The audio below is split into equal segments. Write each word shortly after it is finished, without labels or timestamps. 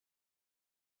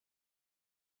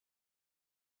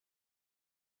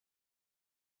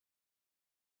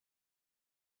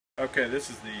Okay, this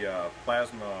is the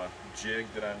plasma jig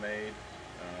that I made.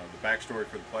 The backstory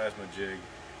for the plasma jig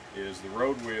is the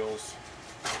road wheels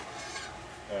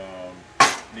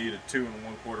need a 2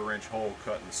 1/4 inch hole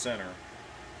cut in the center,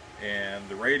 and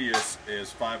the radius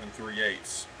is 5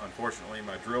 3/8. Unfortunately,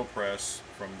 my drill press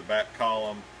from the back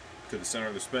column to the center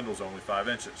of the spindle is only 5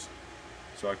 inches,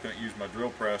 so I couldn't use my drill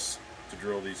press to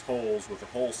drill these holes with a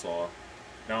hole saw.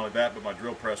 Not only that, but my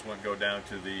drill press wouldn't go down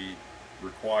to the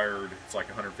required, it's like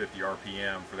 150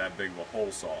 RPM for that big of a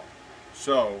hole saw.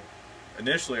 So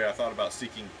initially I thought about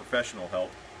seeking professional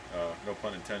help, no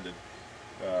pun intended,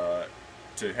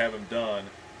 to have them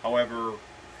done. However,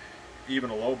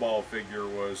 even a lowball figure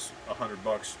was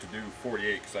 $100 to do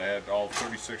 48, because I had all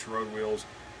 36 road wheels,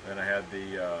 and I had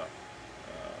the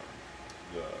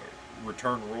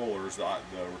return rollers,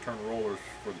 the return rollers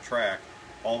for the track.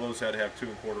 All those had to have 2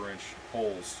 1/4 inch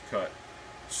holes cut.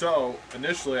 So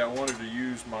initially I wanted to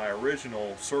use my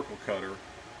original circle cutter,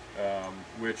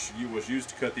 which was used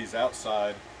to cut these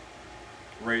outside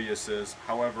radiuses.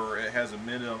 However, it has a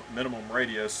minimum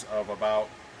radius of about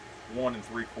 1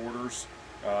 3/4,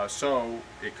 so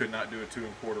it could not do a 2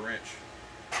 1/4 inch.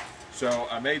 So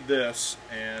I made this,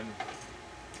 and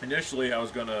initially I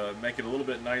was going to make it a little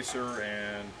bit nicer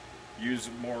and use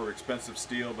more expensive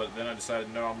steel, but then I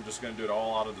decided no, I'm just going to do it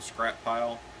all out of the scrap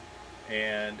pile.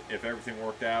 And if everything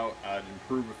worked out, I'd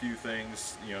improve a few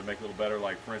things, you know, make it a little better.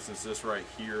 Like for instance, this right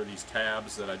here, these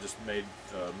tabs that I just made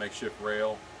makeshift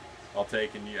rail, I'll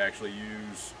take and you actually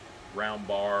use round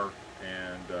bar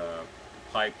and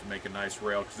pipe to make a nice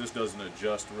rail, because this doesn't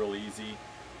adjust real easy.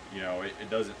 You know, it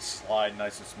doesn't slide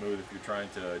nice and smooth if you're trying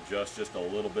to adjust just a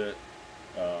little bit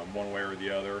one way or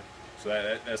the other. So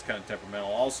that's kind of temperamental.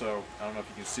 Also, I don't know if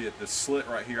you can see it, this slit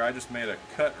right here, I just made a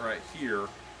cut right here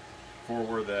for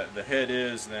where the head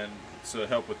is, then to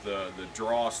help with the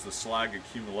dross, the slag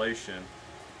accumulation.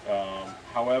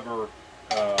 However,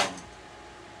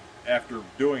 after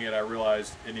doing it, I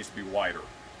realized it needs to be wider.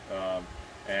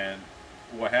 And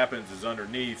what happens is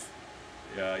underneath,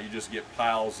 you just get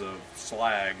piles of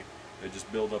slag that just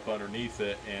build up underneath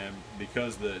it, and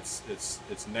because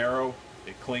it's narrow,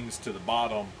 it clings to the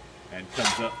bottom and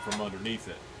comes up from underneath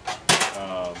it.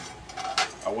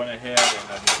 I went ahead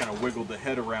and I just kind of wiggled the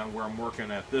head around where I'm working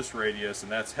at this radius,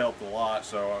 and that's helped a lot.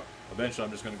 So eventually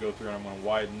I'm just going to go through and I'm going to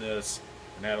widen this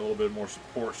and add a little bit more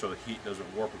support so the heat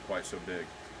doesn't warp it quite so big.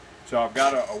 So I've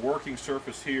got a working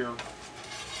surface here,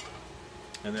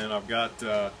 and then I've got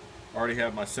already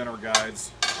have my center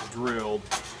guides drilled.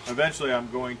 Eventually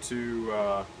I'm going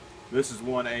to, this is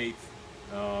 1/8,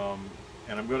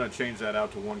 and I'm going to change that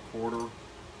out to 1/4,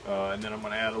 and then I'm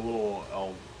going to add a little,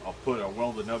 I'll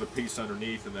weld another piece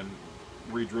underneath and then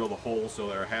re-drill the hole so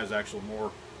there has actually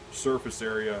more surface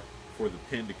area for the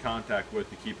pin to contact with,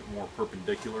 to keep it more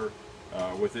perpendicular.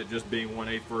 With it just being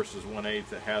 1/8 versus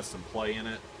 1/8, it has some play in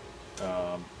it.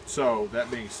 So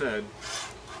that being said,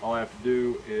 all I have to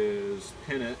do is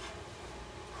pin it.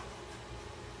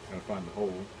 Gotta find the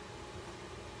hole.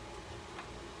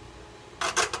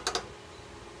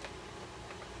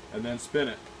 And then spin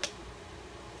it.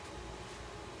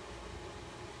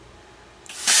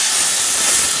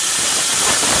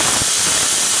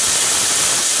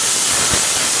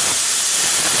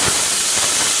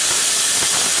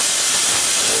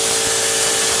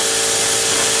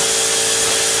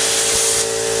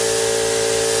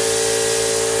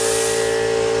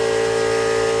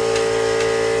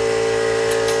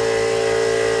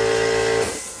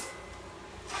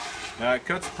 Now it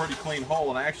cuts a pretty clean hole,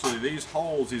 and actually these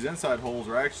holes, these inside holes,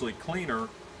 are actually cleaner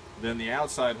than the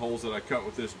outside holes that I cut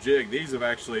with this jig. These have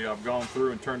actually, I've gone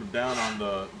through and turned them down on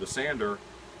the sander,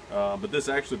 but this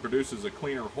actually produces a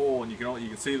cleaner hole, and you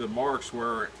can see the marks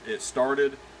where it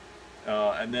started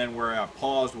and then where I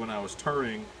paused when I was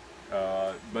turning,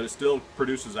 but it still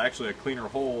produces actually a cleaner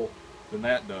hole than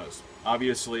that does.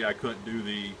 Obviously I couldn't do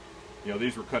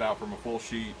these were cut out from a full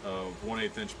sheet of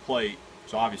 1/8 inch plate.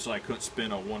 So obviously I couldn't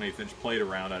spin a 1/8 inch plate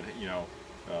around it.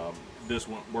 This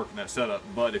wouldn't work in that setup.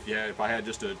 But if I had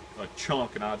just a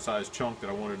chunk, an odd-sized chunk that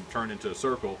I wanted to turn into a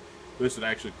circle, this would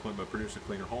actually produce a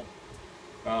cleaner hole.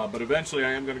 But eventually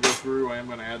I am going to go through. I am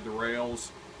going to add the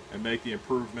rails and make the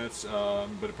improvements.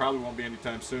 But it probably won't be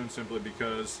anytime soon, simply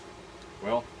because,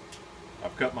 well,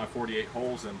 I've cut my 48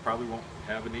 holes and probably won't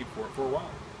have a need for it for a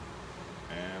while.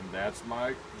 And that's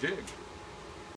my jig.